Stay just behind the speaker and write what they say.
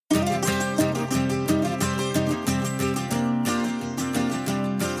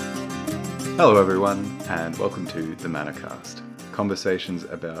Hello everyone, and welcome to the Manacast. Conversations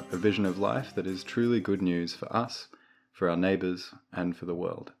about a vision of life that is truly good news for us, for our neighbours, and for the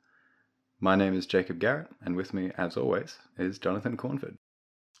world. My name is Jacob Garrett, and with me, as always, is Jonathan Cornford.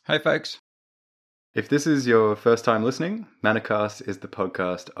 Hey folks. If this is your first time listening, Manacast is the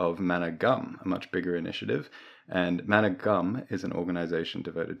podcast of Manna Gum, a much bigger initiative, and Manna Gum is an organisation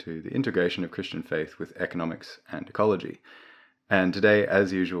devoted to the integration of Christian faith with economics and ecology. And today,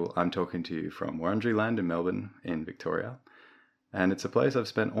 as usual, I'm talking to you from Wurundjeri Land in Melbourne, in Victoria. And it's a place I've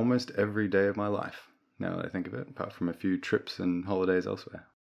spent almost every day of my life, now that I think of it, apart from a few trips and holidays elsewhere.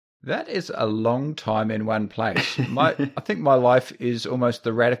 That is a long time in one place. I think my life is almost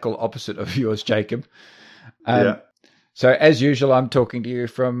the radical opposite of yours, Jacob. Yeah. So as usual, I'm talking to you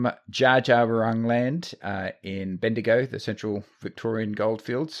from Dja Dja Wurrung Land in Bendigo, the central Victorian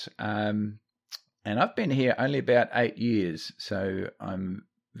goldfields. And I've been here only about 8 years, so I'm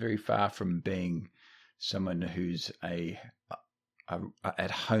very far from being someone who's at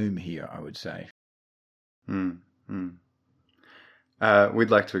home here, I would say. We'd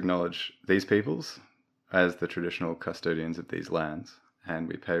like to acknowledge these peoples as the traditional custodians of these lands, and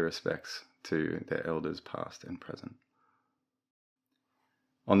we pay respects to their elders past and present.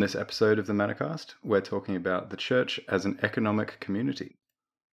 On this episode of the Manacast, we're talking about the church as an economic community.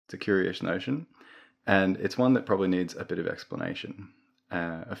 It's a curious notion, and it's one that probably needs a bit of explanation.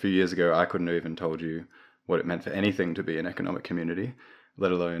 A few years ago, I couldn't have even told you what it meant for anything to be an economic community,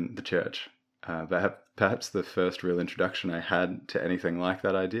 let alone the church. Perhaps the first real introduction I had to anything like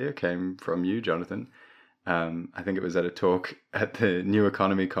that idea came from you, Jonathan. I think it was at a talk at the New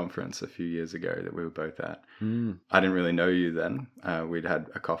Economy conference a few years ago that we were both at. I didn't really know you then. We'd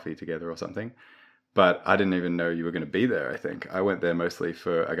had a coffee together or something. But I didn't even know you were going to be there, I think. I went there mostly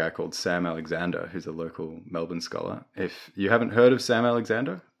for a guy called Sam Alexander, who's a local Melbourne scholar. If you haven't heard of Sam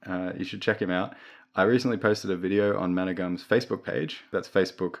Alexander, you should check him out. I recently posted a video on Manna Gum's Facebook page. That's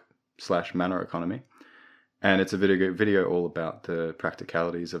Facebook/Manna Economy. And it's a video all about the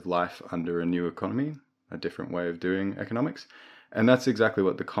practicalities of life under a new economy, a different way of doing economics. And that's exactly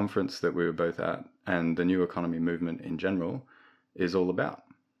what the conference that we were both at and the new economy movement in general is all about.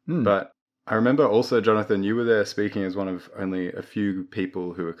 But I remember also, Jonathan, you were there speaking as one of only a few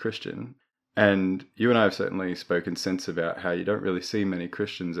people who are Christian. And you and I have certainly spoken since about how you don't really see many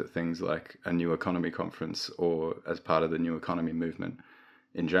Christians at things like a New Economy conference or as part of the New Economy movement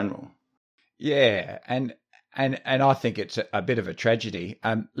in general. Yeah, and I think it's a bit of a tragedy.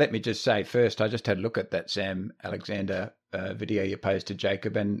 Let me just say first, I just had a look at that Sam Alexander video you posted,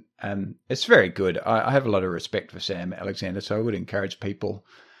 Jacob, and it's very good. I have a lot of respect for Sam Alexander, so I would encourage people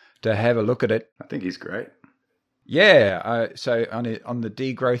to have a look at it. I think he's great. Yeah, so on the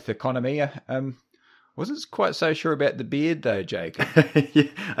degrowth economy, wasn't quite so sure about the beard though, Jacob. Yeah,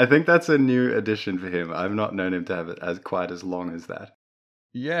 I think that's a new addition for him. I've not known him to have it quite as long as that.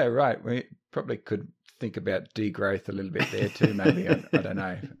 Yeah, right. We probably could think about degrowth a little bit there too, maybe. I don't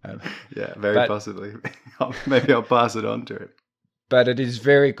know. Yeah, very possibly. Maybe I'll pass it on to him. But it is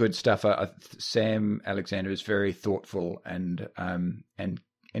very good stuff. Sam Alexander is very thoughtful and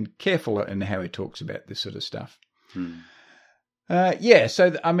careful in how he talks about this sort of stuff.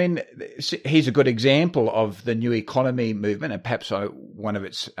 So I mean, he's a good example of the new economy movement, and perhaps one of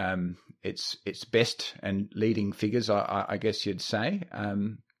its best and leading figures, I guess you'd say,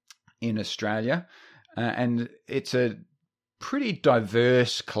 in Australia. And it's a pretty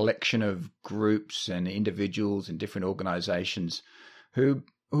diverse collection of groups and individuals and different organisations who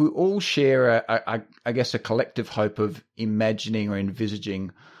all share, I guess, a collective hope of imagining or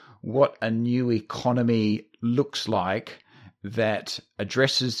envisaging what a new economy looks like that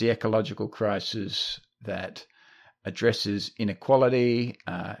addresses the ecological crisis, that addresses inequality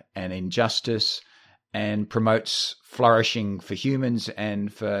and injustice, and promotes flourishing for humans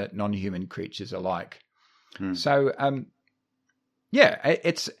and for non-human creatures alike. So,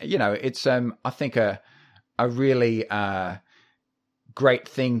 it's I think a really great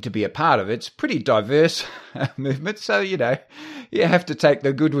thing to be a part of. It's pretty diverse movement, so you have to take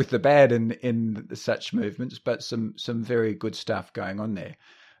the good with the bad in such movements, but some very good stuff going on there.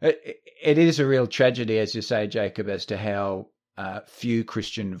 It is a real tragedy, as you say, Jacob, as to how few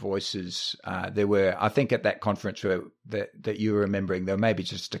Christian voices there were. I think at that conference that you were remembering, there were maybe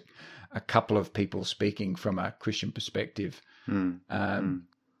just a couple of people speaking from a Christian perspective. Why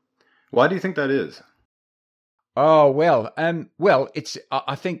do you think that is? Oh, well, it's,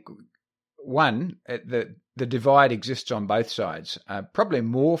 I think, one, the divide exists on both sides, probably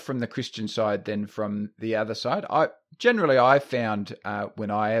more from the Christian side than from the other side. I've found when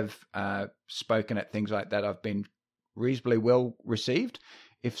I have spoken at things like that, I've been reasonably well received.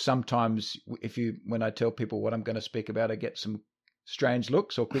 if sometimes when I tell people what I'm going to speak about, I get some strange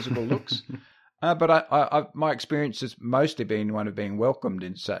looks or quizzical looks. But my experience has mostly been one of being welcomed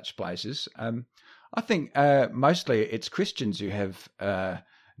in such places. I think mostly it's Christians who have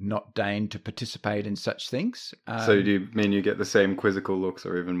not deigned to participate in such things. So do you mean you get the same quizzical looks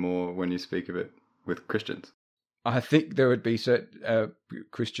or even more when you speak of it with Christians? I think there would be certain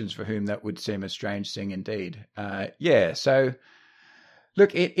Christians for whom that would seem a strange thing indeed. So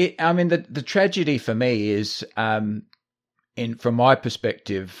look, I mean, the tragedy for me is, from my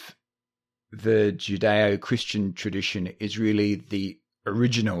perspective, the Judeo-Christian tradition is really the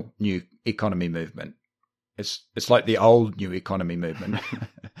original new economy movement. It's like the old new economy movement.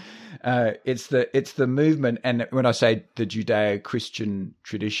 It's the movement, and when I say the Judeo-Christian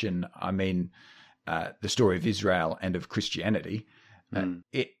tradition, I mean the story of Israel and of Christianity.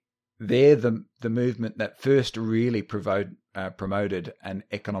 They're the movement that first really promoted an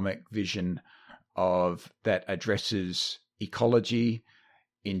economic vision that addresses ecology,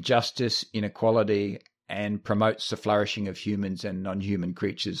 injustice, inequality, and promotes the flourishing of humans and non-human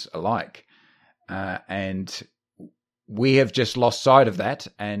creatures alike. And we have just lost sight of that,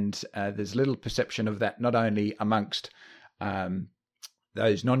 and there's little perception of that, not only amongst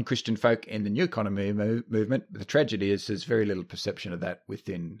those non-Christian folk in the new economy movement. The tragedy is there's very little perception of that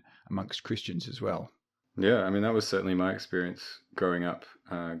amongst Christians as well. Yeah, I mean, that was certainly my experience growing up,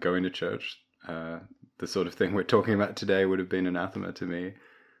 going to church. The sort of thing we're talking about today would have been anathema to me.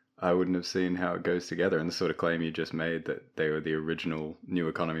 I wouldn't have seen how it goes together. And the sort of claim you just made that they were the original new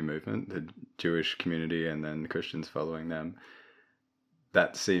economy movement, the Jewish community and then Christians following them,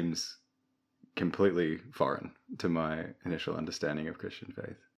 that seems completely foreign to my initial understanding of Christian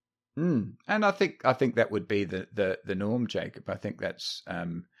faith. And I think that would be the norm, Jacob. I think that's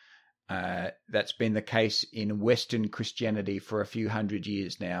been the case in Western Christianity for a few hundred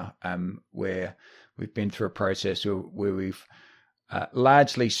years now, where we've been through a process where we've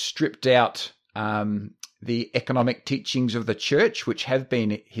largely stripped out the economic teachings of the church, which have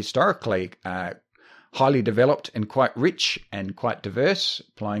been historically highly developed and quite rich and quite diverse,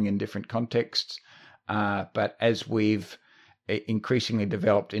 applying in different contexts. But as we've increasingly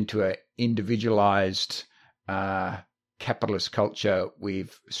developed into an individualized capitalist culture,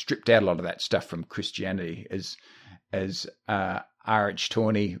 we've stripped out a lot of that stuff from Christianity. As R.H.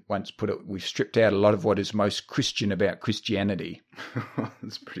 Tawney once put it, we've stripped out a lot of what is most Christian about Christianity.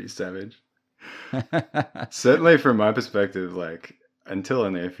 That's pretty savage. Certainly from my perspective, like, until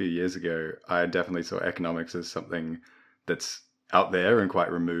only a few years ago, I definitely saw economics as something that's out there and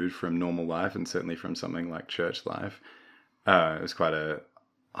quite removed from normal life, and certainly from something like church life. It was quite a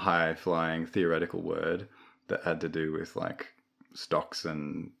high-flying theoretical word that had to do with like stocks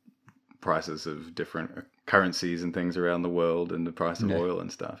and prices of different currencies and things around the world and the price of oil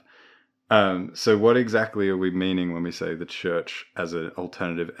and stuff. So what exactly are we meaning when we say the church as an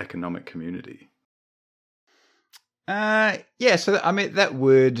alternative economic community? So I mean, that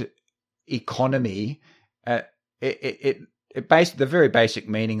word economy, the very basic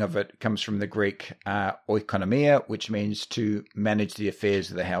meaning of it comes from the Greek oikonomia, which means to manage the affairs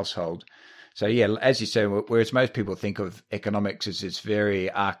of the household. So yeah, as you say, whereas most people think of economics as this very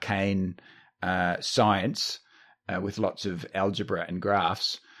arcane science with lots of algebra and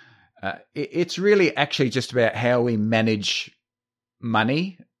graphs, it's really actually just about how we manage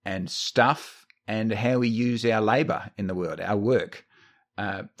money and stuff and how we use our labor in the world, our work.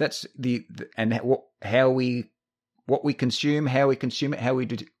 That's what we consume, how we consume it,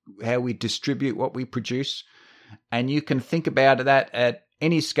 how we distribute what we produce, and you can think about that at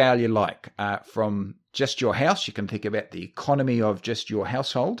any scale you like. From just your house, you can think about the economy of just your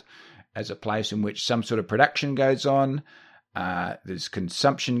household as a place in which some sort of production goes on, there's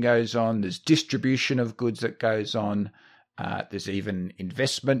consumption goes on, there's distribution of goods that goes on, there's even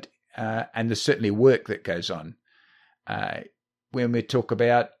investment, and there's certainly work that goes on. When we talk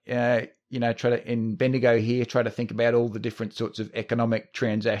about, in Bendigo here, try to think about all the different sorts of economic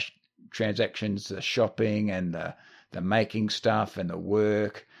transactions, the shopping and the making stuff and the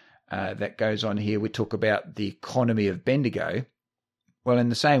work that goes on here. We talk about the economy of Bendigo. Well, in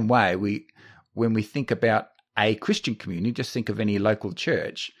the same way, when we think about a Christian community, just think of any local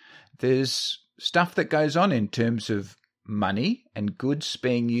church, there's stuff that goes on in terms of money and goods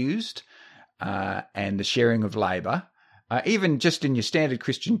being used and the sharing of labor. Even just in your standard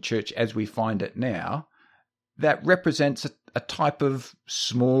Christian church as we find it now, that represents a type of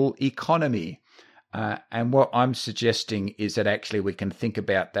small economy. And what I'm suggesting is that actually we can think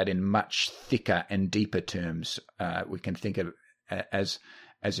about that in much thicker and deeper terms. We can think of it as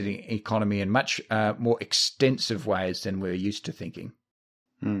an economy in much more extensive ways than we're used to thinking.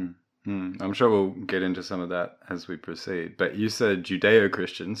 I'm sure we'll get into some of that as we proceed. But you said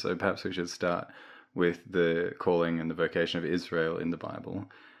Judeo-Christian, so perhaps we should start with the calling and the vocation of Israel in the Bible.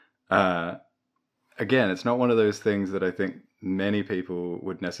 Again, it's not one of those things that I think many people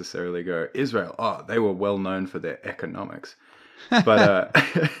would necessarily go, Israel, oh, they were well known for their economics. But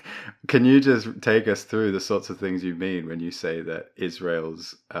can you just take us through the sorts of things you mean when you say that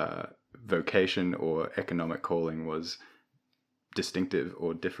Israel's vocation or economic calling was distinctive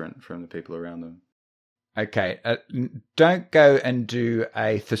or different from the people around them? Okay, don't go and do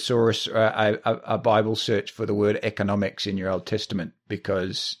a thesaurus or a Bible search for the word economics in your Old Testament,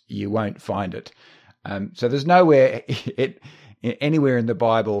 because you won't find it. So there's nowhere anywhere in the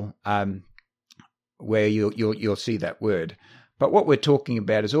Bible where you'll see that word. But what we're talking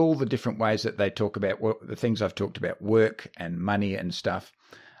about is all the different ways that they talk about the things I've talked about, work and money and stuff.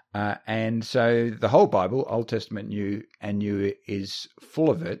 And so the whole Bible, Old Testament, New, is full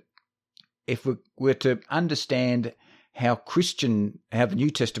of it. If we were to understand how the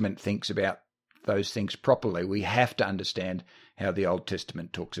New Testament thinks about those things properly, we have to understand how the Old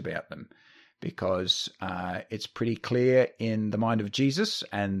Testament talks about them, because it's pretty clear in the mind of Jesus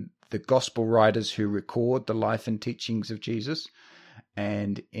and the gospel writers who record the life and teachings of Jesus,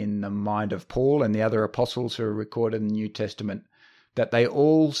 and in the mind of Paul and the other apostles who are recorded in the New Testament, that they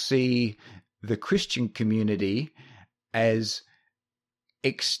all see the Christian community as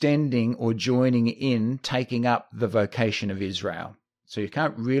extending or joining in, taking up the vocation of Israel. So you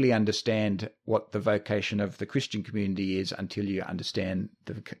can't really understand what the vocation of the Christian community is until you understand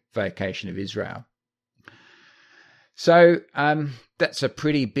the vocation of Israel. So that's a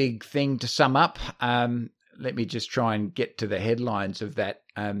pretty big thing to sum up. Let me just try and get to the headlines of that.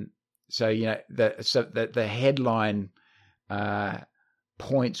 So the headline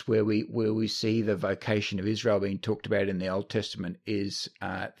points where we see the vocation of Israel being talked about in the Old Testament is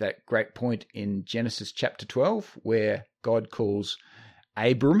that great point in Genesis chapter 12, where God calls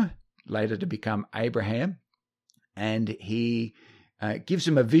Abram, later to become Abraham, and he gives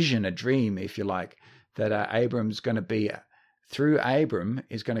him a vision, a dream, if you like, that Abram's going to be, through Abram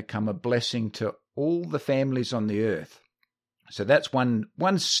is going to come a blessing to all the families on the earth. So that's one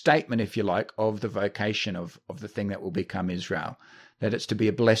statement, if you like, of the vocation of the thing that will become Israel, that it's to be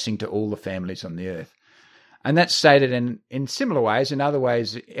a blessing to all the families on the earth. And that's stated in similar ways, in other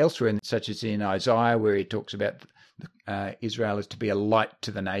ways elsewhere, such as in Isaiah, where he talks about Israel is to be a light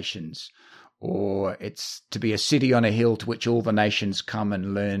to the nations, or it's to be a city on a hill to which all the nations come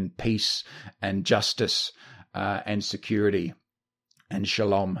and learn peace and justice and security and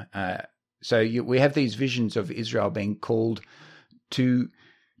shalom. So we have these visions of Israel being called to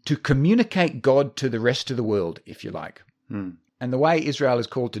communicate God to the rest of the world, if you like. And the way Israel is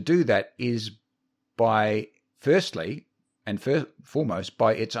called to do that is by, firstly and foremost,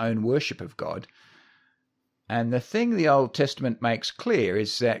 by its own worship of God. And the thing the Old Testament makes clear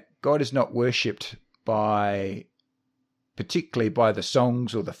is that God is not worshipped particularly by the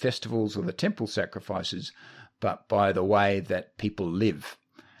songs or the festivals or the temple sacrifices, but by the way that people live.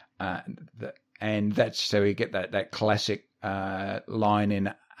 And that's, so we get that classic line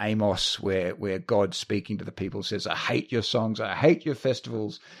in Amos where God, speaking to the people, says, I hate your songs, I hate your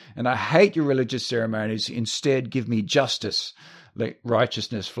festivals, and I hate your religious ceremonies. Instead, give me justice. Let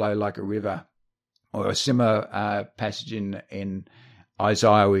righteousness flow like a river. Or a similar passage in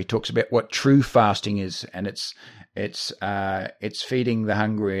Isaiah where he talks about what true fasting is, and it's feeding the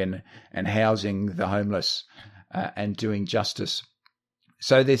hungry and housing the homeless and doing justice.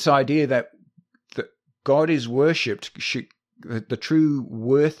 So this idea that God is worshipped, the true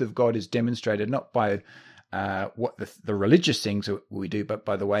worth of God is demonstrated not by what the religious things that we do, but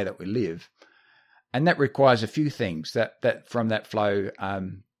by the way that we live. And that requires a few things that from that flow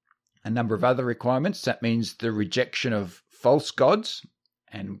a number of other requirements. That means the rejection of false gods,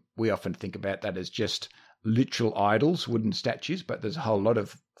 and we often think about that as just literal idols, wooden statues, but there's a whole lot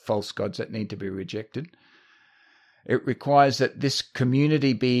of false gods that need to be rejected. It requires that this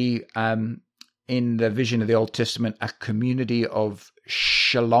community be, in the vision of the Old Testament, a community of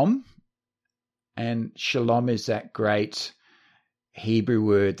shalom. And shalom is that great Hebrew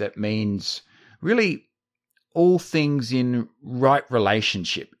word that means really all things in right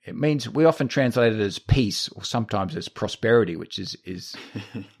relationship. It means, we often translate it as peace, or sometimes as prosperity, which is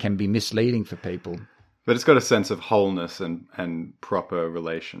can be misleading for people. But it's got a sense of wholeness and proper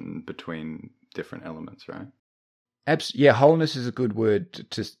relation between different elements, right? Yeah, wholeness is a good word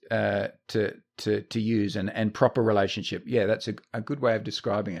to use, and proper relationship. Yeah, that's a good way of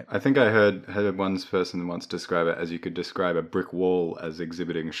describing it. I think I heard one person once describe it as you could describe a brick wall as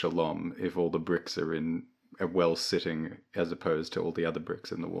exhibiting shalom if all the bricks are in well sitting as opposed to all the other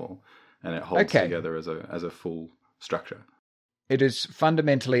bricks in the wall, and it holds Okay. together as a full structure. It is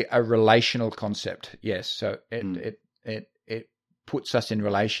fundamentally a relational concept, yes. So it puts us in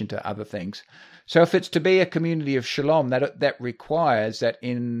relation to other things. So if it's to be a community of shalom, that requires that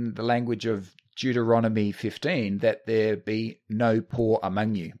in the language of Deuteronomy 15, that there be no poor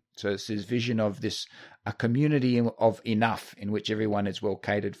among you. So it's this vision of a community of enough in which everyone is well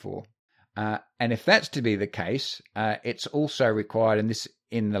catered for. And if that's to be the case, it's also required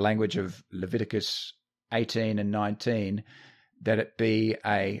in the language of Leviticus 18 and 19, that it be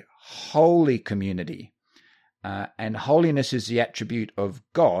a holy community. And holiness is the attribute of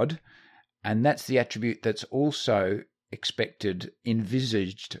God, and that's the attribute that's also expected,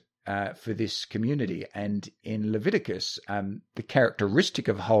 envisaged for this community. And in Leviticus, the characteristic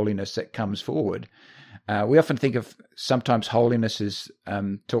of holiness that comes forward, we often think of sometimes holiness is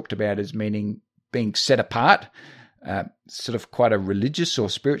talked about as meaning being set apart, sort of quite a religious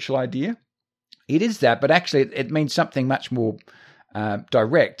or spiritual idea. It is that, but actually it means something much more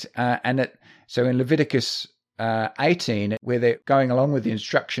direct. So in Leviticus 18, where they're going along with the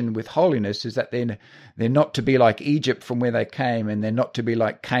instruction with holiness, is that they're not to be like Egypt from where they came, and they're not to be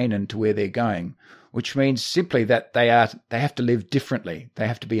like Canaan to where they're going, which means simply that they have to live differently. They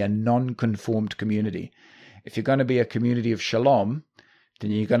have to be a non-conformed community. If you're going to be a community of shalom, then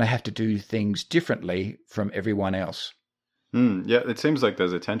you're going to have to do things differently from everyone else. Yeah, it seems like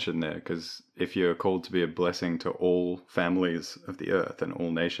there's a tension there, because if you're called to be a blessing to all families of the earth and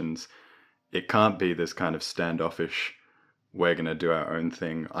all nations, it can't be this kind of standoffish, we're going to do our own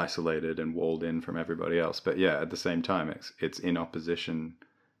thing, isolated and walled in from everybody else. But yeah, at the same time, it's in opposition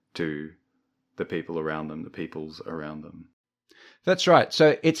to the people around them, the peoples around them. That's right.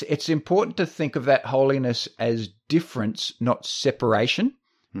 So it's important to think of that holiness as difference, not separation.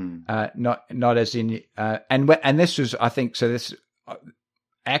 Not as in and this was, I think, so this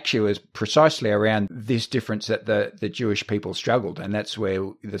actually was precisely around this difference that the Jewish people struggled, and that's where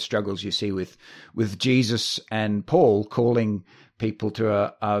the struggles you see with Jesus and Paul calling people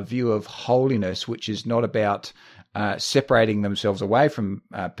to a view of holiness, which is not about separating themselves away from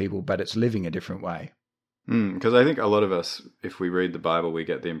people, but it's living a different way. Because I think a lot of us, if we read the Bible, we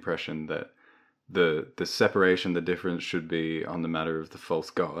get the impression that the separation, the difference should be on the matter of the false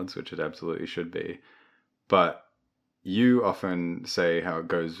gods, which it absolutely should be. But you often say how it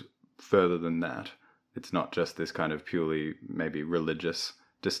goes further than that. It's not just this kind of purely maybe religious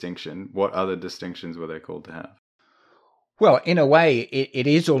distinction. What other distinctions were they called to have? Well, in a way, it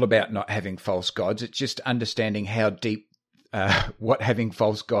is all about not having false gods. It's just understanding how deep what having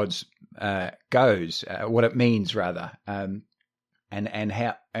false gods goes, what it means rather, and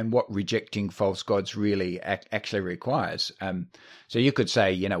how and what rejecting false gods really actually requires. So you could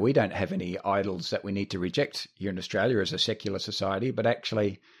say, we don't have any idols that we need to reject here in Australia as a secular society, but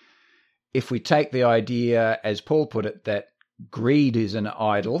actually, if we take the idea, as Paul put it, that greed is an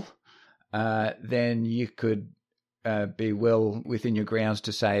idol, then you could be well within your grounds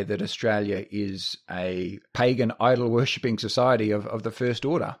to say that Australia is a pagan idol worshipping society of the first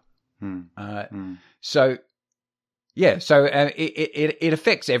order. So. Yeah, so it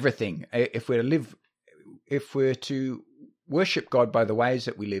affects everything. If we're to worship God by the ways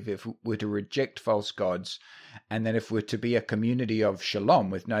that we live, if we're to reject false gods, and then if we're to be a community of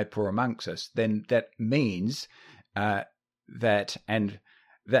shalom with no poor amongst us, then that means that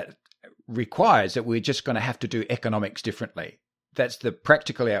requires that we're just going to have to do economics differently. That's the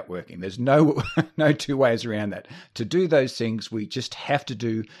practical outworking. There's no two ways around that. To do those things, we just have to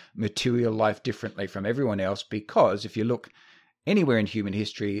do material life differently from everyone else, because if you look anywhere in human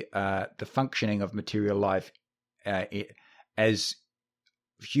history, the functioning of material life as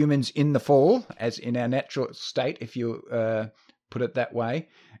humans in the fall, as in our natural state, if you put it that way,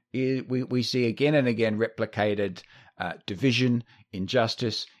 we see again and again replicated division,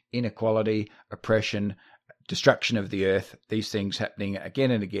 injustice, inequality, oppression, destruction of the earth, these things happening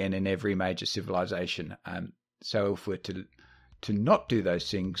again and again in every major civilization. So if we're to not do those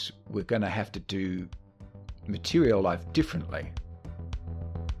things, we're going to have to do material life differently.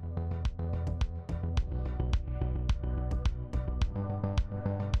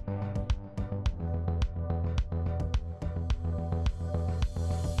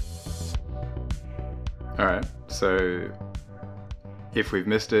 All right, so if we've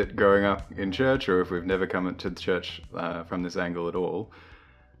missed it growing up in church, or if we've never come to church from this angle at all,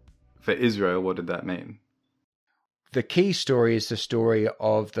 for Israel, what did that mean? The key story is the story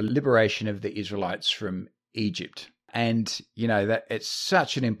of the liberation of the Israelites from Egypt. And, that it's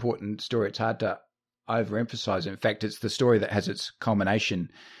such an important story. It's hard to overemphasize. In fact, it's the story that has its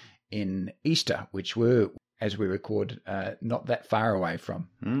culmination in Easter, which we're as we record, not that far away from.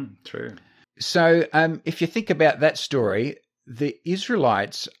 True. So if you think about that story, the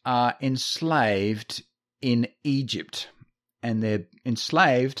Israelites are enslaved in Egypt, and they're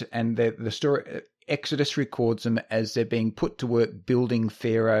enslaved, and the story Exodus records them as they're being put to work building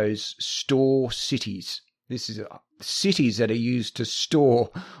Pharaoh's store cities. This is cities that are used to store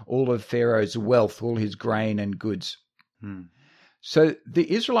all of Pharaoh's wealth, all his grain and goods. So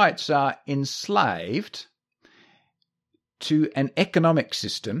the Israelites are enslaved to an economic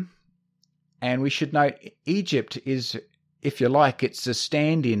system, and we should note Egypt is, if you like, it's a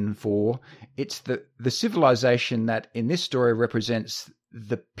stand-in for, it's the civilization that in this story represents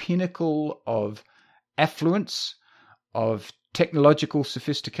the pinnacle of affluence, of technological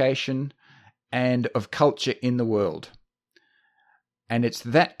sophistication, and of culture in the world. And it's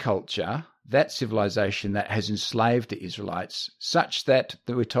that culture, that civilization, that has enslaved the Israelites, such that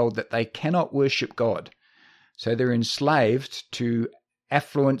we're told that they cannot worship God. So they're enslaved to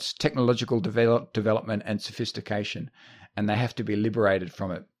affluence, technological development, and sophistication, and they have to be liberated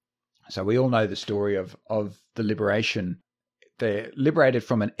from it. So we all know the story of the liberation. They're liberated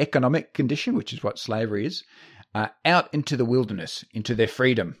from an economic condition, which is what slavery is, out into the wilderness, into their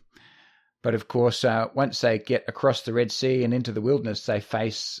freedom. But of course, once they get across the Red Sea and into the wilderness, they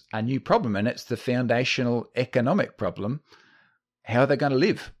face a new problem, and it's the foundational economic problem. How are they going to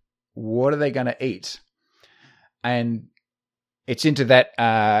live? What are they going to eat? And it's into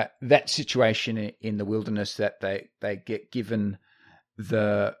that situation in the wilderness that they get given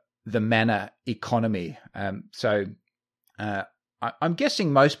the manna economy. So I'm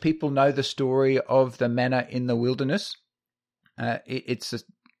guessing most people know the story of the manna in the wilderness.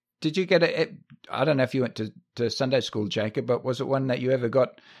 Did you get it? I don't know if you went to Sunday school, Jacob, but was it one that you ever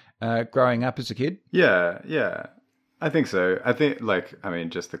got growing up as a kid? Yeah. I think so. I think,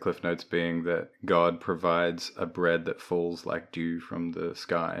 just the Cliff Notes being that God provides a bread that falls like dew from the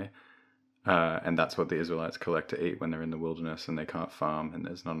sky. And that's what the Israelites collect to eat when they're in the wilderness and they can't farm and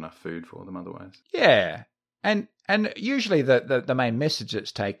there's not enough food for them otherwise. Yeah. And usually the main message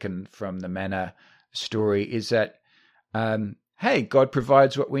that's taken from the manna story is that, hey, God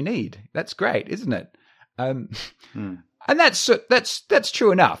provides what we need. That's great, isn't it? And that's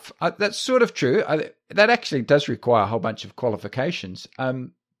true enough. That's sort of true. That actually does require a whole bunch of qualifications.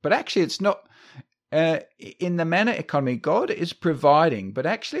 But actually, it's not. In the manna economy, God is providing, but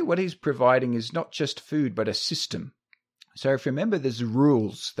actually what he's providing is not just food, but a system. So if you remember, there's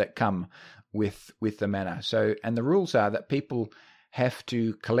rules that come with the manna. So, and the rules are that people have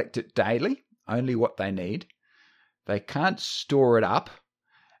to collect it daily, only what they need. They can't store it up,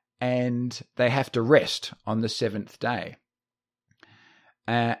 and they have to rest on the seventh day.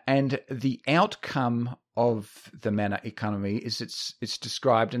 And the outcome of the manna economy is it's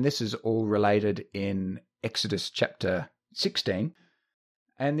described, and this is all related in Exodus chapter 16.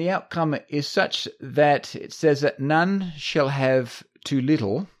 And the outcome is such that it says that none shall have too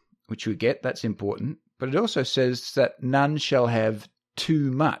little, which we get, that's important. But it also says that none shall have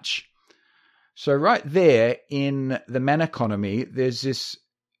too much. So right there in the manna economy, there's this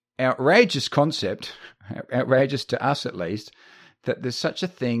outrageous concept, outrageous to us at least, that there's such a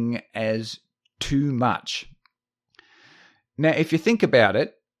thing as too much. Now, if you think about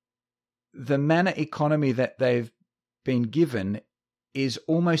it, the manna economy that they've been given is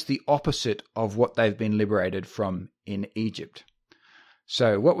almost the opposite of what they've been liberated from in Egypt.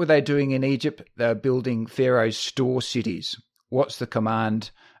 So what were they doing in Egypt? They were building Pharaoh's store cities. What's the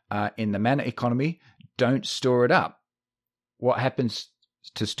command in the manna economy? Don't store it up. What happens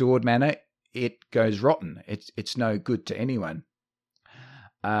to stored manna? It goes rotten. It's no good to anyone.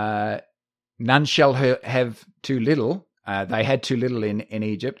 None shall have too little. They had too little in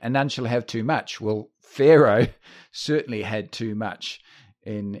Egypt, and none shall have too much. Well, Pharaoh certainly had too much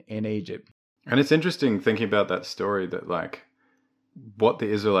in Egypt. And it's interesting thinking about that story that, what the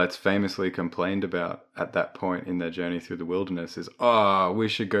Israelites famously complained about at that point in their journey through the wilderness is, we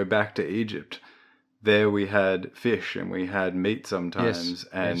should go back to Egypt. There we had fish and we had meat sometimes,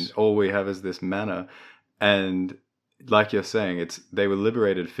 all we have is this manna. And like you're saying, they were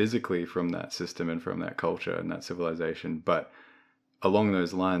liberated physically from that system and from that culture and that civilization. But along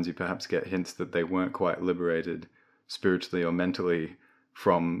those lines, you perhaps get hints that they weren't quite liberated spiritually or mentally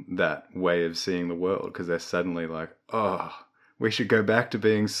from that way of seeing the world, because they're suddenly like, we should go back to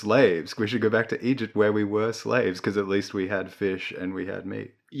being slaves. We should go back to Egypt where we were slaves, because at least we had fish and we had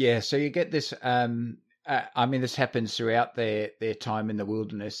meat. Yeah, so you get this, this happens throughout their time in the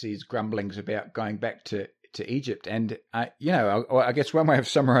wilderness, these grumblings about going back to Egypt. And, I guess one way of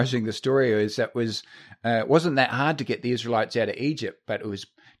summarizing the story is that wasn't that hard to get the Israelites out of Egypt, but it was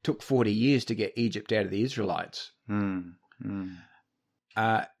took 40 years to get Egypt out of the Israelites. Mm. Mm.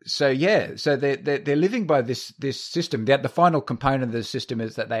 So they're living by this system. The final component of the system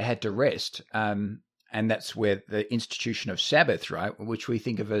is that they had to rest, and that's where the institution of Sabbath, right, which we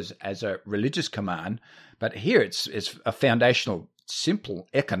think of as a religious command, but here it's a foundational, simple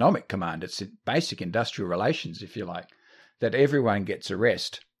economic command. It's basic industrial relations, if you like, that everyone gets a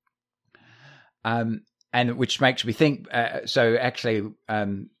rest, and which makes me think. So actually.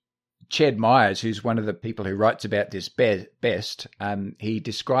 Ched Myers, who's one of the people who writes about this best, he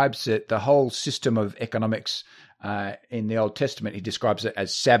describes it, the whole system of economics in the Old Testament, he describes it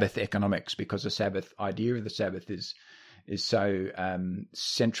as Sabbath economics, because the Sabbath idea of the Sabbath is so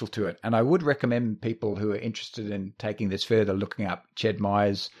central to it. And I would recommend people who are interested in taking this further looking up Ched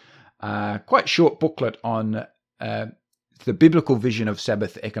Myers' quite short booklet on the biblical vision of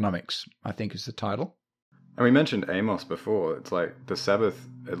Sabbath economics, I think is the title. And we mentioned Amos before. It's like the Sabbath,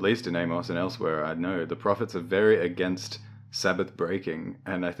 at least in Amos and elsewhere, I know the prophets are very against Sabbath breaking.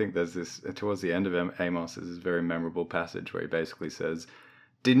 And I think there's this, towards the end of Amos, there's this very memorable passage where he basically says,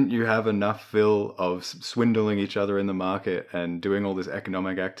 didn't you have enough fill of swindling each other in the market and doing all this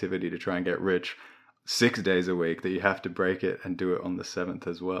economic activity to try and get rich 6 days a week, that you have to break it and do it on the seventh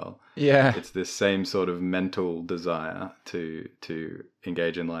as well? Yeah. It's this same sort of mental desire to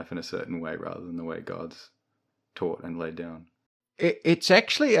engage in life in a certain way rather than the way God's taught and laid down. It's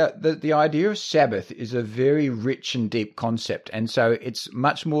actually the idea of Sabbath is a very rich and deep concept, and so it's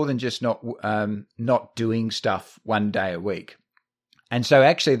much more than just not doing stuff one day a week. And so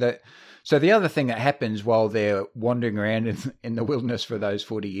actually the other thing that happens while they're wandering around in the wilderness for those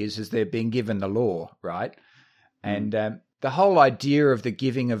 40 years is they're being given the law, right? And the whole idea of the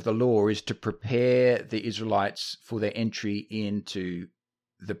giving of the law is to prepare the Israelites for their entry into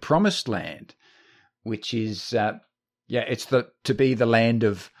the promised land, which is, it's to be the land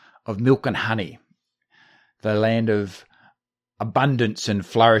of milk and honey, the land of abundance and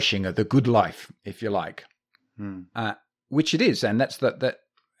flourishing, of the good life, if you like, which it is, and that's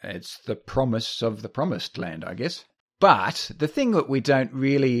it's the promise of the promised land, I guess. But the thing that we don't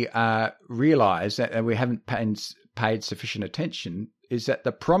really realize, that we haven't paid sufficient attention, is that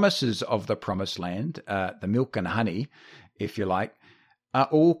the promises of the promised land, the milk and honey, if you like, are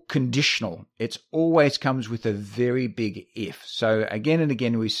all conditional. It always comes with a very big if. So again and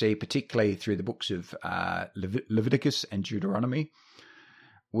again we see, particularly through the books of Leviticus and Deuteronomy,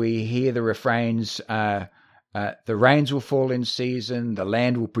 we hear the refrains, the rains will fall in season, the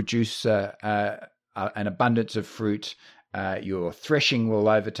land will produce an abundance of fruit, your threshing will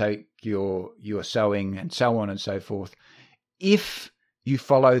overtake your sowing, and so on and so forth, if you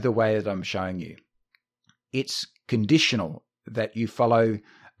follow the way that I'm showing you. It's conditional that you follow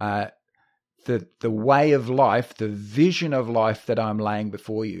the way of life, the vision of life that I'm laying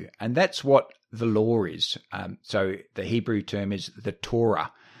before you. And that's what the law is. So the Hebrew term is the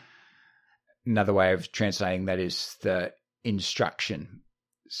Torah. Another way of translating that is the instruction.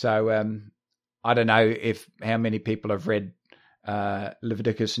 So I don't know how many people have read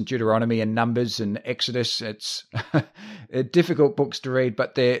Leviticus and Deuteronomy and Numbers and Exodus. It's difficult books to read,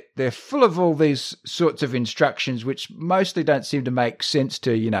 but they're full of all these sorts of instructions which mostly don't seem to make sense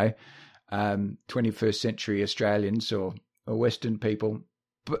to 21st century Australians or Western people.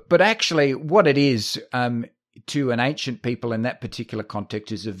 But actually, what it is to an ancient people in that particular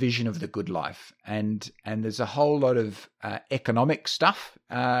context is a vision of the good life, and there's a whole lot of economic stuff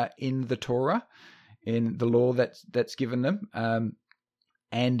in the Torah, in the law that's given them,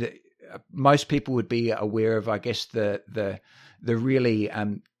 and most people would be aware of, I guess, the really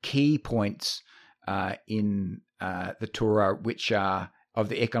key points in the Torah, which are of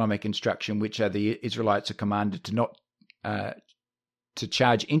the economic instruction, which are the Israelites are commanded to not to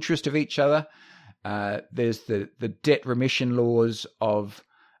charge interest of each other. There's the debt remission laws of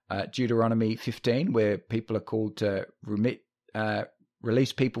Deuteronomy 15, where people are called to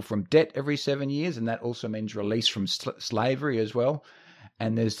release people from debt every 7 years, and that also means release from slavery as well.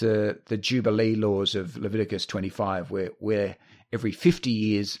 And there's the Jubilee laws of Leviticus 25, where every 50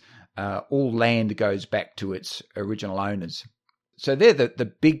 years all land goes back to its original owners. So they're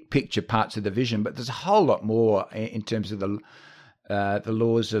the big picture parts of the vision, but there's a whole lot more in terms of the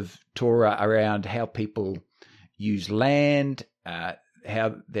laws of Torah around how people use land,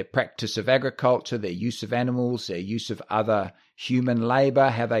 how their practice of agriculture, their use of animals, their use of other human labor,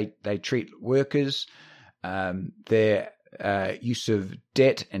 how they treat workers, their use of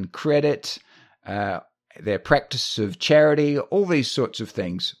debt and credit, their practice of charity, all these sorts of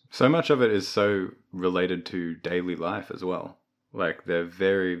things. So much of it is so related to daily life as well. Like they're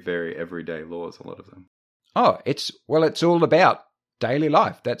very, very everyday laws, a lot of them. Oh, it's all about daily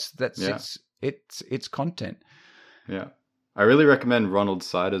life. That's Yeah. its content. Yeah. I really recommend Ronald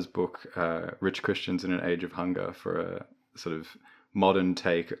Sider's book, Rich Christians in an Age of Hunger, for a sort of modern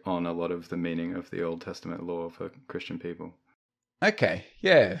take on a lot of the meaning of the Old Testament law for Christian people. Okay,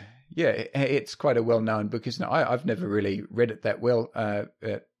 yeah, it's quite a well-known book, isn't it? I've never really read it that well,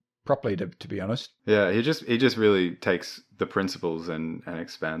 properly, to be honest. Yeah, he just really takes the principles and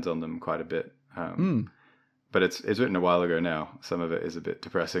expands on them quite a bit. But it's written a while ago now. Some of it is a bit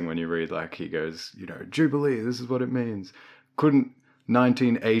depressing when you read, like, he goes, Jubilee, this is what it means. Couldn't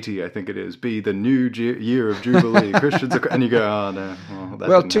 1980, I think it is, be the new year of Jubilee? Christians are... And you go, oh, no.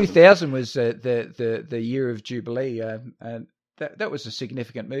 Well, 2000 was the year of Jubilee, and that was a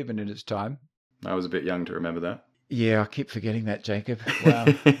significant movement in its time. I was a bit young to remember that. Yeah, I keep forgetting that, Jacob. Wow.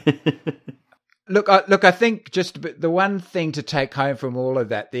 Look, I think just the one thing to take home from all of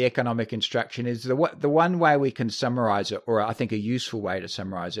that, the economic instruction, is the one way we can summarize it, or I think a useful way to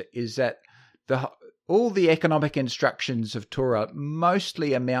summarize it, is that all the economic instructions of Torah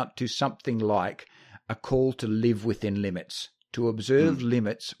mostly amount to something like a call to live within limits, to observe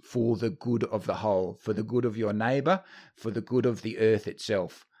limits for the good of the whole, for the good of your neighbor, for the good of the earth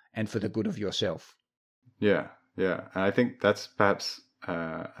itself, and for the good of yourself. Yeah. And I think that's perhaps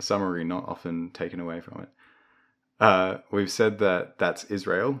a summary not often taken away from it. We've said that that's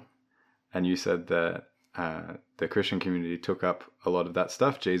Israel, and you said that the Christian community took up a lot of that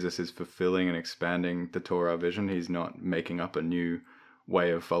stuff. Jesus is fulfilling and expanding the Torah vision. He's not making up a new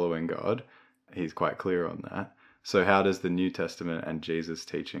way of following God. He's quite clear on that. So how does the New Testament and Jesus'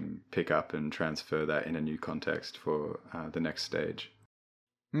 teaching pick up and transfer that in a new context for the next stage?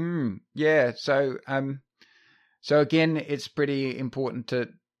 Yeah. So again, it's pretty important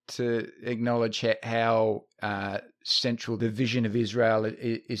to acknowledge how central the vision of Israel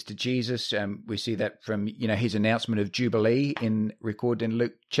is to Jesus. We see that from his announcement of Jubilee recorded in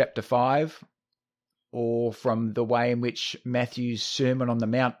Luke chapter 5, or from the way in which Matthew's Sermon on the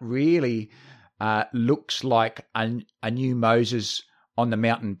Mount really looks like a new Moses on the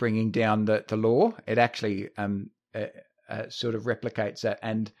mountain bringing down the law. It actually sort of replicates that,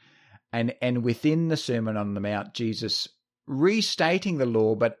 and within the Sermon on the Mount, Jesus restating the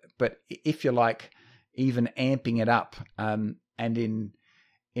law, but if you like, even amping it up. And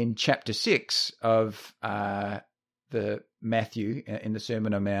in chapter 6 of the Matthew, in the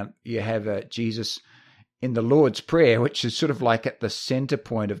Sermon on the Mount, you have Jesus in the Lord's Prayer, which is sort of like at the center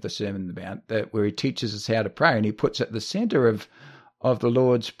point of the Sermon on the Mount, where he teaches us how to pray, and he puts at the center of the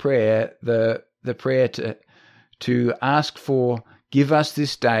Lord's Prayer the prayer to ask for, give us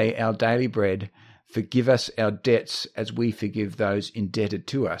this day our daily bread, forgive us our debts as we forgive those indebted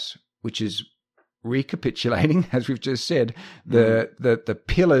to us, which is recapitulating, as we've just said, the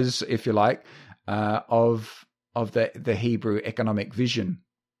pillars, if you like, of the Hebrew economic vision.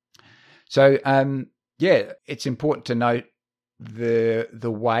 So, it's important to note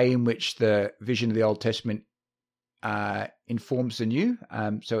the way in which the vision of the Old Testament informs the new.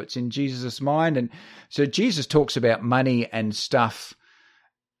 So it's in Jesus' mind. And so Jesus talks about money and stuff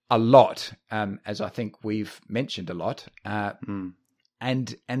a lot, as I think we've mentioned a lot.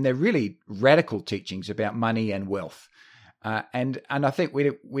 And they're really radical teachings about money and wealth. And I think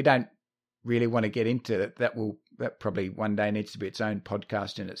we don't really want to get into it. That probably one day needs to be its own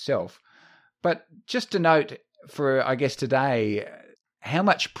podcast in itself. But just to note for, I guess, today, how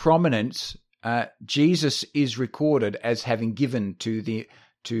much prominence Jesus is recorded as having given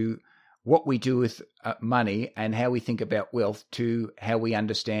to what we do with money and how we think about wealth, to how we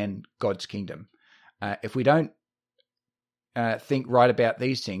understand God's kingdom. If we don't think right about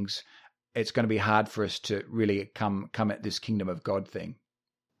these things, it's going to be hard for us to really come at this kingdom of God thing.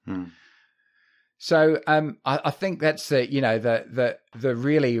 So I think that's the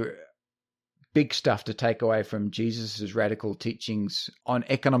really big stuff to take away from Jesus's radical teachings on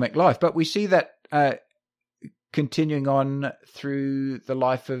economic life. But we see that continuing on through the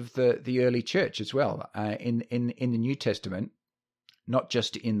life of the early church as well, in the New Testament, not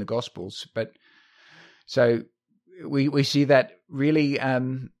just in the Gospels. But so we see that really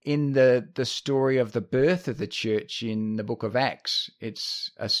in the story of the birth of the church in the book of Acts.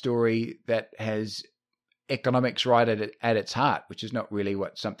 It's a story that has economics right at its heart, which is not really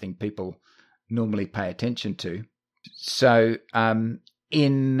something people normally pay attention to. So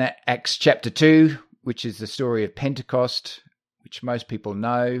in Acts chapter 2, which is the story of Pentecost, which most people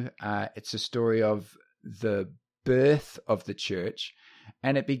know, it's a story of the birth of the church.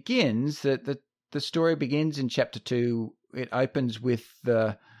 And it begins, the story begins in chapter 2. It opens with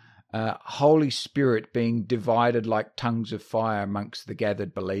the Holy Spirit being divided like tongues of fire amongst the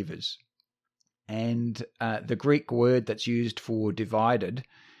gathered believers. And the Greek word that's used for divided,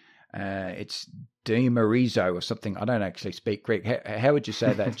 it's demarizo or something. I don't actually speak Greek. How would you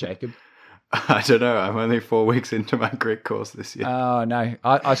say that, Jacob? I don't know. I'm only 4 weeks into my Greek course this year. Oh, no.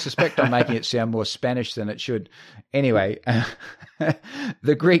 I suspect I'm making it sound more Spanish than it should. Anyway,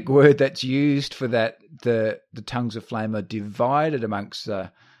 the Greek word that's used for that, the tongues of flame are divided amongst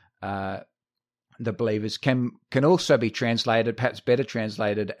the believers, can also be translated, perhaps better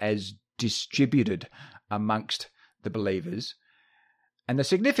translated, as distributed amongst the believers. And the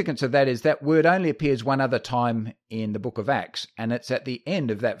significance of that is that word only appears one other time in the book of Acts, and it's at the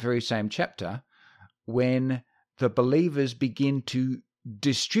end of that very same chapter when the believers begin to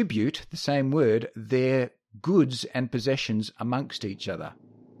distribute, the same word, their goods and possessions amongst each other.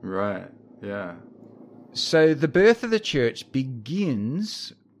 Right, yeah. So the birth of the church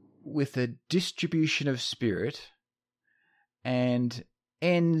begins with a distribution of spirit and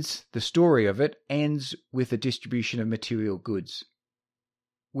the story of it ends with a distribution of material goods,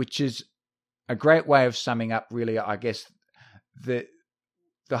 which is a great way of summing up, really, I guess, the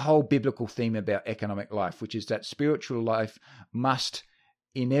whole biblical theme about economic life, which is that spiritual life must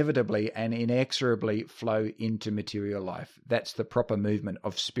inevitably and inexorably flow into material life. That's the proper movement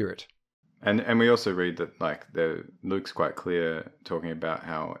of spirit. And we also read that, like, Luke's quite clear talking about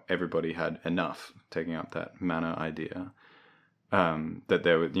how everybody had enough, taking up that manna idea, that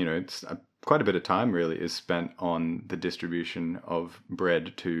there was, it's quite a bit of time really is spent on the distribution of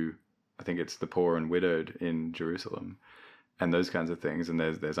bread to, I think it's the poor and widowed in Jerusalem and those kinds of things. And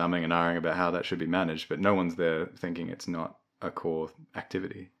there's umming and ahhing about how that should be managed, but no one's there thinking it's not a core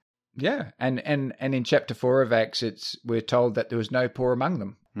activity. Yeah. And in chapter 4 of Acts, we're told that there was no poor among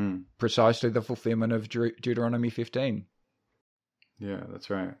them. Precisely the fulfillment of Deuteronomy 15. Yeah, that's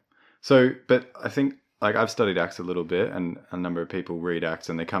right. So, but I think, like, I've studied Acts a little bit, and a number of people read Acts,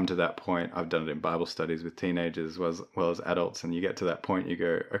 and they come to that point. I've done it in Bible studies with teenagers as well as adults, and you get to that point, you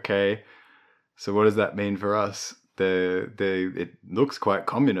go, okay, so what does that mean for us? It looks quite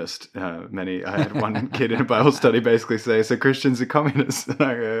communist. I had one kid in a Bible study basically say, so Christians are communists. And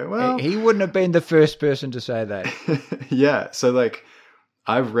I go, well... He wouldn't have been the first person to say that. Yeah, so, like,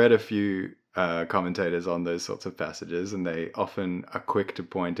 I've read a few commentators on those sorts of passages, and they often are quick to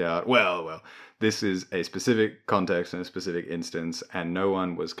point out, well, this is a specific context and a specific instance, and no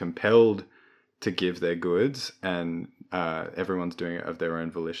one was compelled to give their goods, and everyone's doing it of their own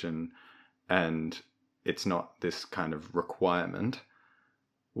volition, and it's not this kind of requirement.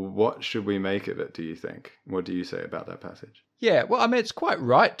 What should we make of it, do you think? What do you say about that passage? Yeah, well, I mean, it's quite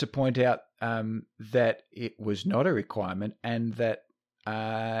right to point out that it was not a requirement, and that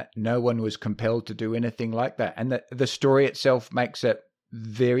no one was compelled to do anything like that. And that the story itself makes it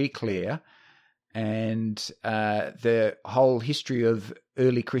very clear. And the whole history of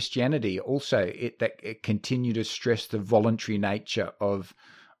early Christianity also, it continued to stress the voluntary nature of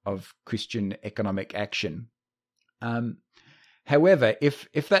Christian economic action. However,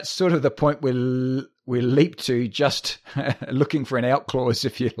 if that's sort of the point we'll leap to, just looking for an out clause,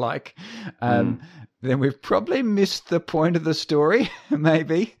 if you like, then we've probably missed the point of the story,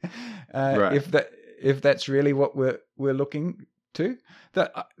 maybe. Right. If that's really what we're looking to.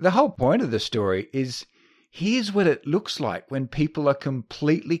 The whole point of the story is, here's what it looks like when people are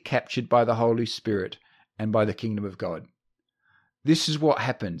completely captured by the Holy Spirit and by the kingdom of God. This is what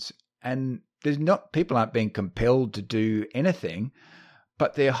happens. And people aren't being compelled to do anything,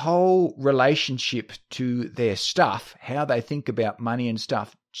 but their whole relationship to their stuff, how they think about money and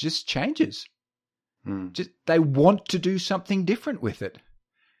stuff, just changes. Just they want to do something different with it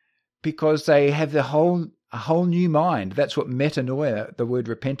because they have a whole new mind. That's what metanoia, the word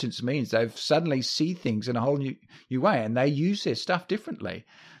repentance, means. They've suddenly see things in a whole new way, and they use their stuff differently.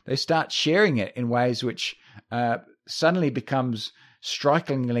 They start sharing it in ways which suddenly becomes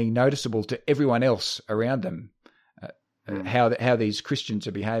strikingly noticeable to everyone else around them, how these Christians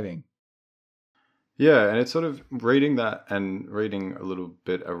are behaving. Yeah, and it's sort of reading that and reading a little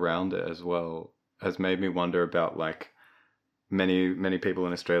bit around it as well has made me wonder about, like, many people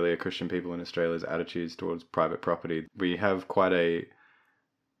in Australia, Christian people in Australia's attitudes towards private property. We have quite a,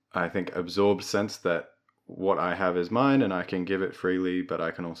 I think, absorbed sense that what I have is mine and I can give it freely, but I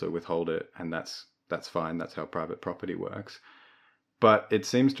can also withhold it, and that's fine. That's how private property works. But it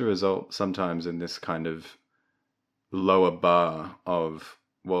seems to result sometimes in this kind of lower bar of,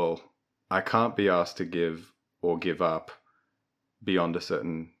 well, I can't be asked to give or give up beyond a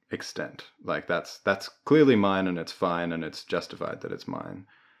certain extent. Like, that's clearly mine, and it's fine, and it's justified that it's mine.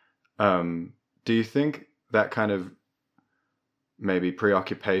 Do you think that kind of maybe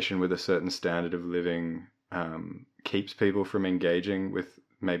preoccupation with a certain standard of living keeps people from engaging with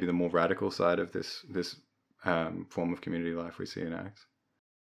maybe the more radical side of this form of community life we see in Acts?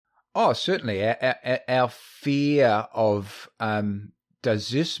 Oh, certainly. Our fear of, does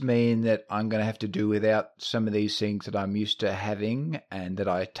this mean that I'm going to have to do without some of these things that I'm used to having and that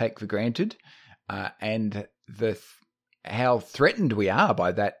I take for granted, and how threatened we are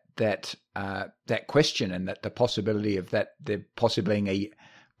by that question, and that the possibility of that there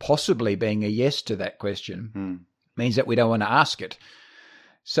possibly being a yes to that question means that we don't want to ask it.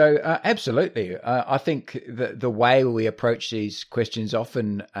 So absolutely, I think the way we approach these questions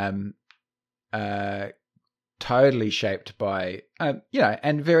often totally shaped by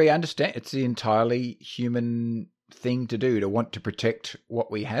and very understand. It's the entirely human thing to do, to want to protect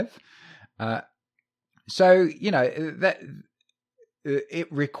what we have. So that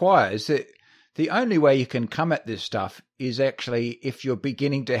it requires that the only way you can come at this stuff is actually if you're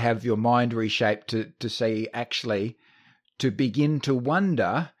beginning to have your mind reshaped to say, actually, to begin to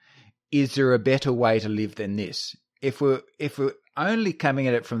wonder, is there a better way to live than this? If we're only coming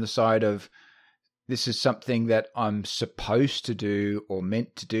at it from the side of, this is something that I'm supposed to do or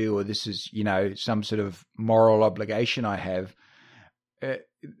meant to do, or this is, some sort of moral obligation I have,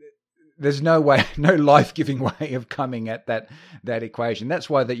 there's no life-giving way of coming at that equation. That's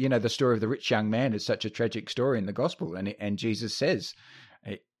why the story of the rich young man is such a tragic story in the gospel. And Jesus says,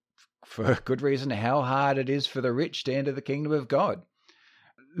 for good reason, how hard it is for the rich to enter the kingdom of God.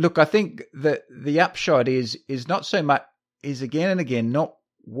 Look, I think that the upshot is not so much, is again and again not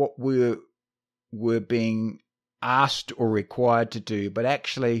what we're being asked or required to do, but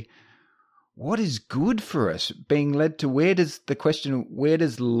actually what is good for us, being led to where does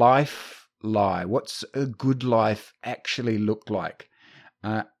life lie? What's a good life actually look like?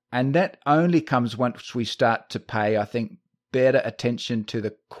 And that only comes once we start to pay, I think, better attention to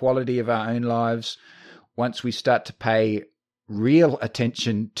the quality of our own lives, once we start to pay real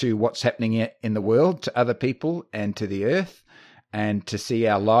attention to what's happening in the world, to other people and to the earth, and to see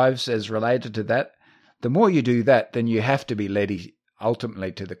our lives as related to that. The more you do that, then you have to be led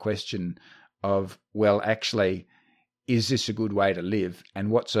ultimately to the question of, well, actually, is this a good way to live?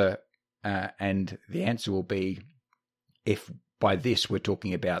 And and the answer will be, if by this we're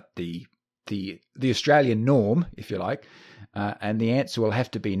talking about the Australian norm, if you like, and the answer will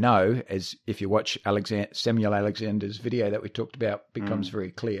have to be no, as if you watch Samuel Alexander's video that we talked about, becomes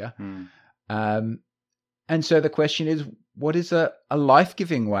very clear. And so the question is, what is a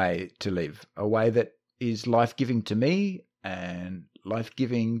life-giving way to live? A way that is life-giving to me and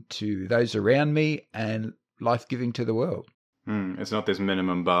life-giving to those around me and life-giving to the world. It's not this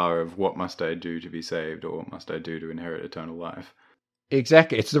minimum bar of what must I do to be saved or what must I do to inherit eternal life.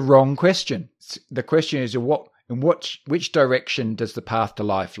 Exactly. It's the wrong question. The question is, which direction does the path to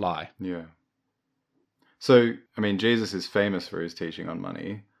life lie? Yeah. So, Jesus is famous for his teaching on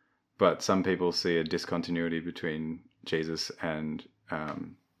money, but some people see a discontinuity between Jesus and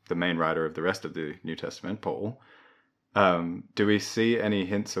the main writer of the rest of the New Testament, Paul. Do we see any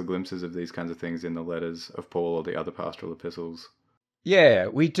hints or glimpses of these kinds of things in the letters of Paul or the other pastoral epistles? Yeah,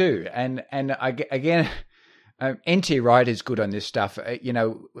 we do. And again, N.T. Wright is good on this stuff.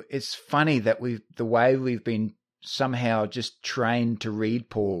 It's funny that the way we've been somehow just trained to read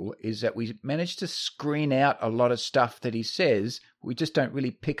Paul is that we manage to screen out a lot of stuff that he says. We just don't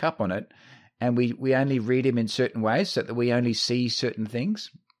really pick up on it. And we only read him in certain ways so that we only see certain things.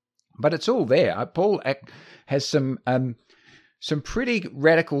 But it's all there. Paul has some pretty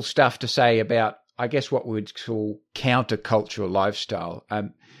radical stuff to say about, I guess, what we would call countercultural lifestyle.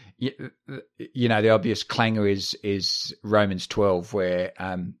 The obvious clangor is Romans 12, where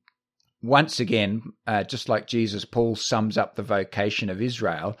once again, just like Jesus, Paul sums up the vocation of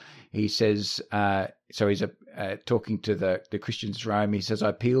Israel. He says, so he's talking to the Christians of Rome. He says, I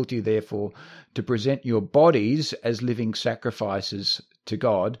appeal to you, therefore, to present your bodies as living sacrifices to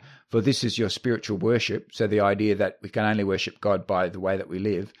God, for this is your spiritual worship. So the idea that we can only worship God by the way that we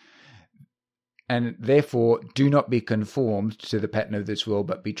live. And therefore, do not be conformed to the pattern of this world,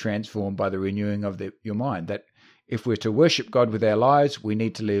 but be transformed by the renewing of your mind. That if we're to worship God with our lives, we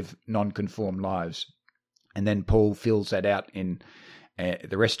need to live non-conformed lives. And then Paul fills that out in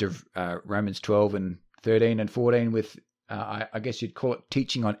the rest of Romans 12 and 13 and 14 with, I guess you'd call it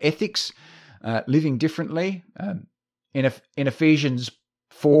teaching on ethics, living differently. In Ephesians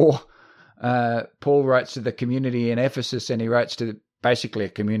 4, Paul writes to the community in Ephesus, and he writes to basically a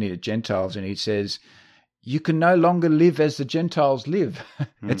community of Gentiles, and he says, you can no longer live as the Gentiles live.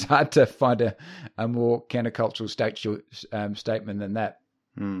 It's hard to find a more countercultural statement than that.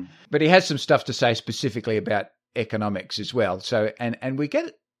 But he has some stuff to say specifically about economics as well. So, and we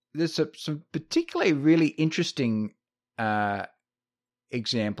get, there's some particularly really interesting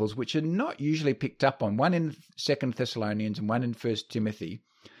examples which are not usually picked up on, one in 2 Thessalonians and one in 1 Timothy,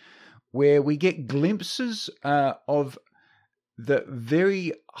 where we get glimpses of the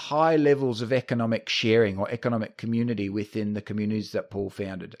very high levels of economic sharing or economic community within the communities that Paul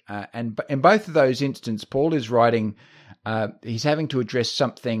founded. And in both of those instances, Paul is writing, he's having to address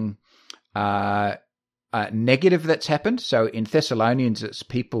something negative that's happened. So in Thessalonians, it's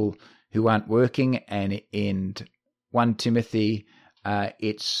people who aren't working, and in 1 Timothy,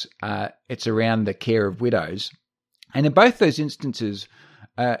 it's around the care of widows. And in both those instances,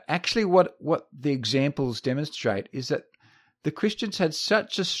 actually what the examples demonstrate is that the Christians had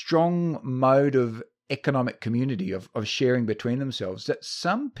such a strong mode of economic community, of sharing between themselves, that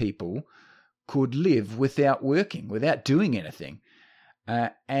some people could live without working, without doing anything.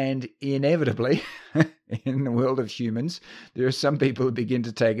 And inevitably, in the world of humans, there are some people who begin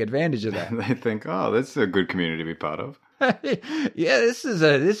to take advantage of that. They think, oh, that's a good community to be part of. Yeah, this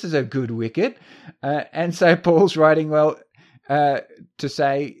is a good wicket. And so Paul's writing, well, to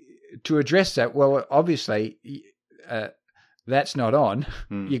address that, well, obviously, that's not on.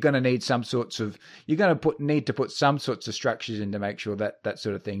 You're going to need need to put some sorts of structures in to make sure that that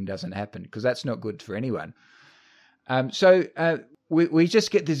sort of thing doesn't happen, because that's not good for anyone. So we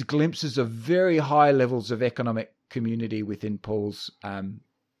just get these glimpses of very high levels of economic community within Paul's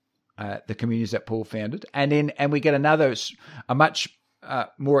the communities that Paul founded, and we get a much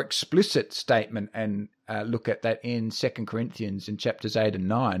more explicit statement and look at that in 2 Corinthians in chapters 8 and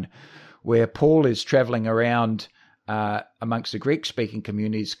 9, where Paul is traveling around amongst the Greek-speaking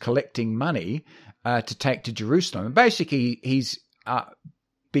communities collecting money to take to Jerusalem. And basically, he's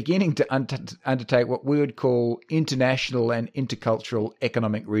beginning to undertake what we would call international and intercultural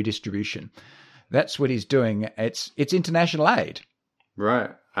economic redistribution. That's what he's doing. It's international aid. Right.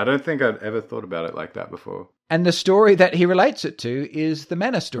 I don't think I'd ever thought about it like that before. And the story that he relates it to is the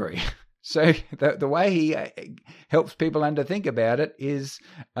manna story. So the way he helps people think about it is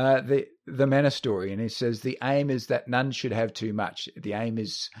the manna story. And he says the aim is that none should have too much. The aim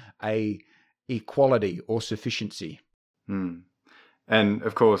is a equality or sufficiency. And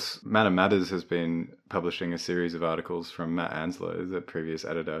of course, Manna Matters has been publishing a series of articles from Matt Anslow, the previous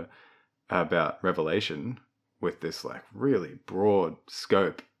editor, about Revelation, with this like really broad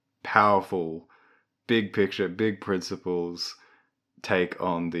scope, powerful, big picture, big principles take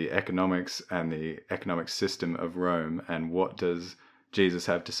on the economics and the economic system of Rome, and what does Jesus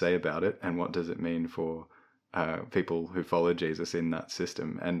have to say about it, and what does it mean for people who follow Jesus in that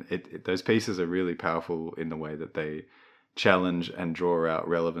system. And those pieces are really powerful in the way that they challenge and draw out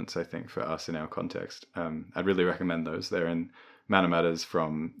relevance, I think, for us in our context. I'd really recommend those. They're in Manna Matters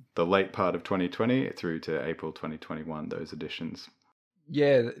from the late part of 2020 through to April 2021, those editions.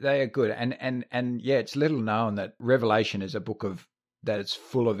 Yeah, they are good. And yeah, it's little known that Revelation is a book that it's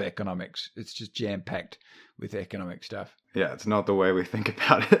full of economics. It's just jam-packed with economic stuff. Yeah, it's not the way we think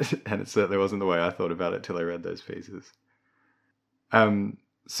about it, and it certainly wasn't the way I thought about it till I read those pieces.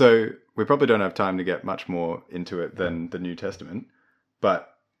 So we probably don't have time to get much more into it than the New Testament, but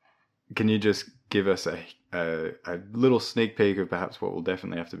can you just give us a little sneak peek of perhaps what will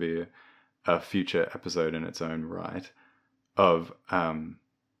definitely have to be a future episode in its own right of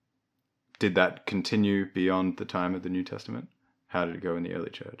did that continue beyond the time of the New Testament? How did it go in the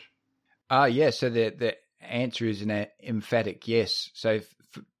early church? Yeah, so the answer is an emphatic yes. So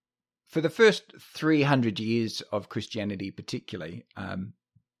for the first 300 years of Christianity particularly,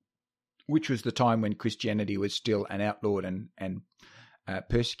 which was the time when Christianity was still an outlawed and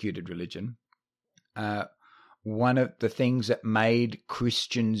persecuted religion, one of the things that made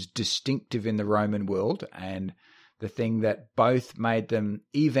Christians distinctive in the Roman world, and the thing that both made them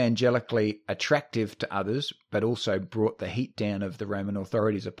evangelically attractive to others, but also brought the heat down of the Roman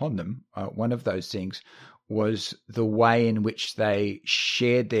authorities upon them, one of those things was the way in which they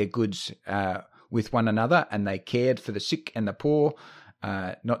shared their goods with one another, and they cared for the sick and the poor,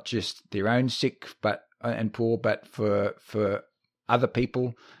 not just their own sick and poor, but for other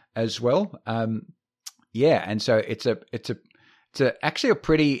people as well. And so it's actually a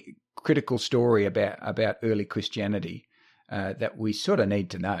pretty critical story about early Christianity that we sort of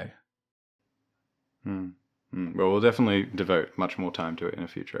need to know. Well, we'll definitely devote much more time to it in a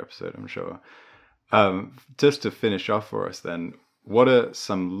future episode, I'm sure. Just to finish off for us then, what are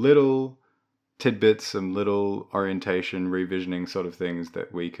some little tidbits, some little orientation, revisioning sort of things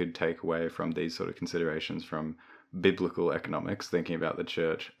that we could take away from these sort of considerations from biblical economics, thinking about the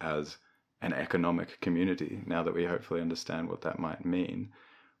church as an economic community, now that we hopefully understand what that might mean?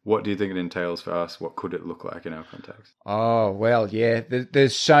 What do you think it entails for us? What could it look like in our context? Oh, well, yeah,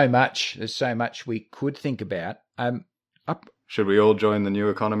 there's so much. There's so much we could think about. Should we all join the new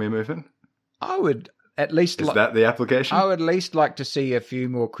economy movement? I would at least... Is that the application? I would at least like to see a few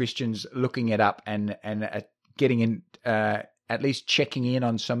more Christians looking it up and getting in, at least checking in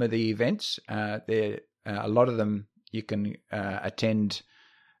on some of the events. There, a lot of them you can attend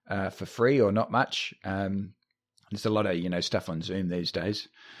for free or not much. There's a lot of stuff on Zoom these days.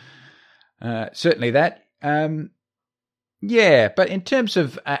 Certainly that. Yeah, but in terms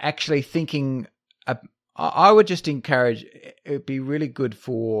of actually thinking, I would just encourage, it would be really good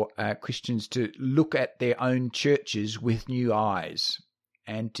for Christians to look at their own churches with new eyes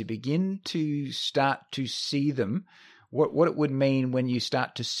and to begin to start to see them, what it would mean when you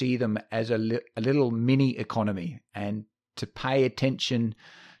start to see them as a little mini economy, and to pay attention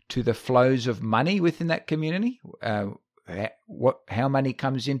to the flows of money within that community, how money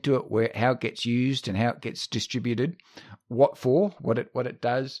comes into it, how it gets used and how it gets distributed, what for, what it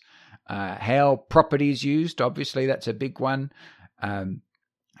does, how property is used. Obviously, that's a big one.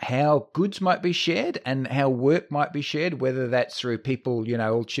 How goods might be shared and how work might be shared, whether that's through people,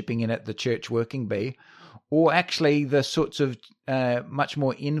 all chipping in at the church working bee, or actually the sorts of much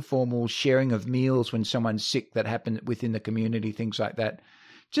more informal sharing of meals when someone's sick that happen within the community, things like that.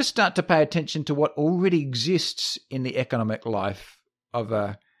 Just start to pay attention to what already exists in the economic life of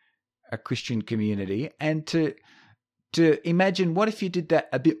a Christian community, and to imagine, what if you did that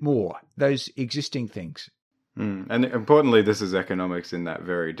a bit more, those existing things. And importantly, this is economics in that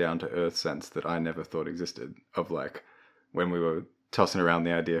very down-to-earth sense that I never thought existed, of like when we were tossing around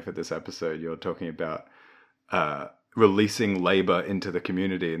the idea for this episode, you're talking about releasing labor into the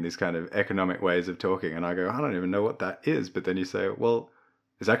community in these kind of economic ways of talking. And I go, I don't even know what that is. But then you say, well,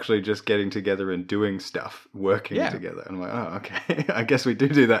 it's actually just getting together and doing stuff, working together. And I'm like, oh, okay. I guess we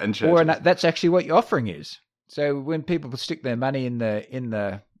do that in churches. Or that's actually what your offering is. So when people stick their money in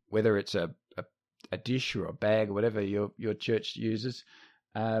the whether it's a dish or a bag or whatever your church uses,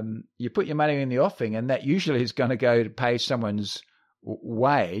 you put your money in the offering, and that usually is going to go to pay someone's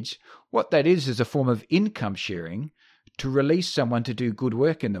wage. What that is a form of income sharing to release someone to do good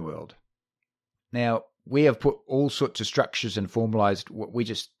work in the world. Now, we have put all sorts of structures and formalized what we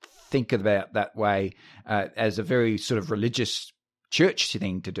just think about that way as a very sort of religious church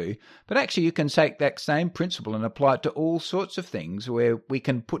thing to do. But actually, you can take that same principle and apply it to all sorts of things where we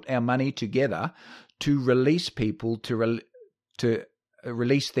can put our money together to release people, to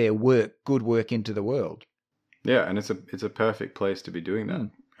release their work, good work into the world. Yeah, and it's a perfect place to be doing that.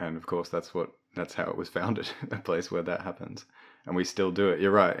 And of course, that's how it was founded, a place where that happens. And we still do it.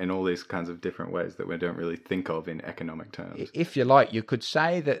 You're right, in all these kinds of different ways that we don't really think of in economic terms. If you like, you could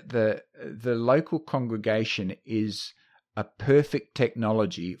say that the local congregation is a perfect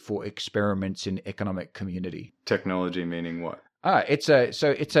technology for experiments in economic community. Technology meaning what? It's a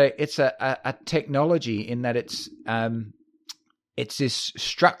technology in that it's this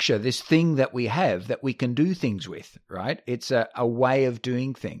structure, this thing that we have that we can do things with, right? It's a way of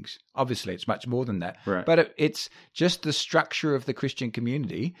doing things. Obviously, it's much more than that. Right. But it's just the structure of the Christian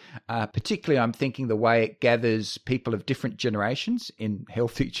community. Particularly, I'm thinking the way it gathers people of different generations, in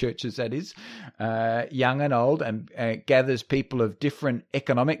healthy churches, that is, young and old, and gathers people of different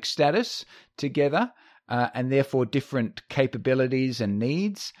economic status together, and therefore different capabilities and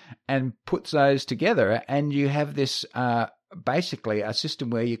needs, and puts those together. And you have this... basically a system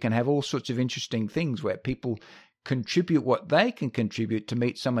where you can have all sorts of interesting things where people contribute what they can contribute to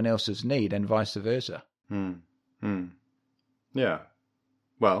meet someone else's need, and vice versa. Yeah.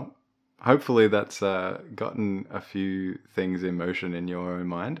 Well, hopefully that's gotten a few things in motion in your own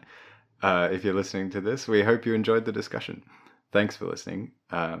mind. If you're listening to this, we hope you enjoyed the discussion. Thanks for listening.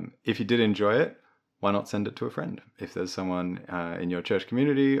 If you did enjoy it, why not send it to a friend? If there's someone in your church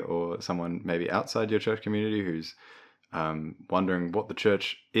community, or someone maybe outside your church community who's wondering what the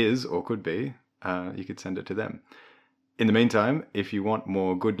church is or could be, you could send it to them. In the meantime, if you want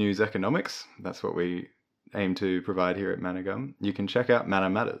more good news economics, that's what we aim to provide here at Managum, you can check out Manna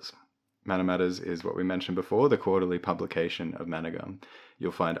Matters. Manna Matters is what we mentioned before, the quarterly publication of Managum.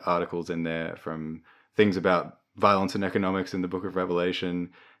 You'll find articles in there from things about violence and economics in the book of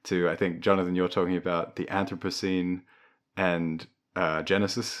Revelation to, I think, Jonathan, you're talking about the Anthropocene and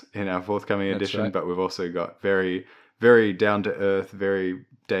Genesis in our forthcoming edition, right. But we've also got very down-to-earth, very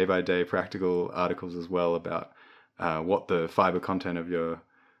day-by-day practical articles as well about what the fiber content of your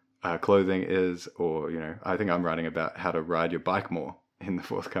clothing is, or, I think I'm writing about how to ride your bike more in the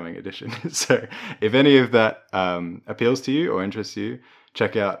forthcoming edition. So if any of that appeals to you or interests you,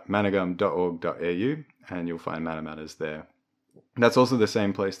 check out managum.org.au and you'll find Manna Matters there. That's also the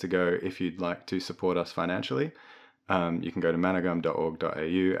same place to go if you'd like to support us financially. You can go to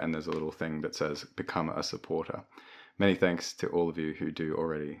managum.org.au and there's a little thing that says Become a Supporter. Many thanks to all of you who do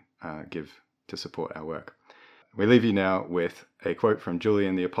already give to support our work. We leave you now with a quote from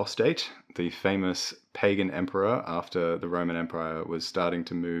Julian the Apostate, the famous pagan emperor after the Roman Empire was starting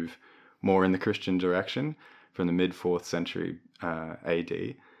to move more in the Christian direction from the mid-4th century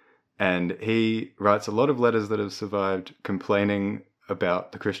AD. And he writes a lot of letters that have survived complaining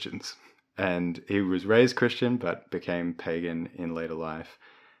about the Christians. And he was raised Christian but became pagan in later life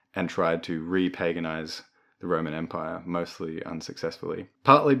and tried to re-paganize the Roman Empire, mostly unsuccessfully,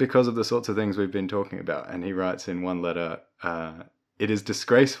 partly because of the sorts of things we've been talking about. And he writes in one letter, "It is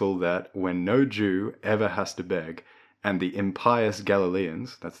disgraceful that when no Jew ever has to beg, and the impious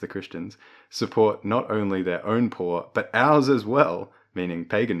Galileans," that's the Christians, "support not only their own poor, but ours as well," meaning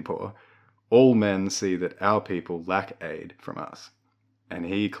pagan poor, "all men see that our people lack aid from us." And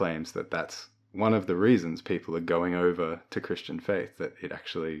he claims that that's one of the reasons people are going over to Christian faith, that it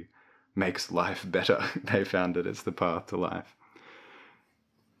actually makes life better. They found it as the path to life.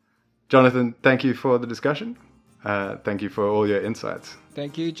 Jonathan, thank you for the discussion. Thank you for all your insights.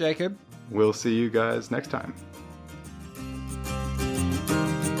 Thank you, Jacob. We'll see you guys next time.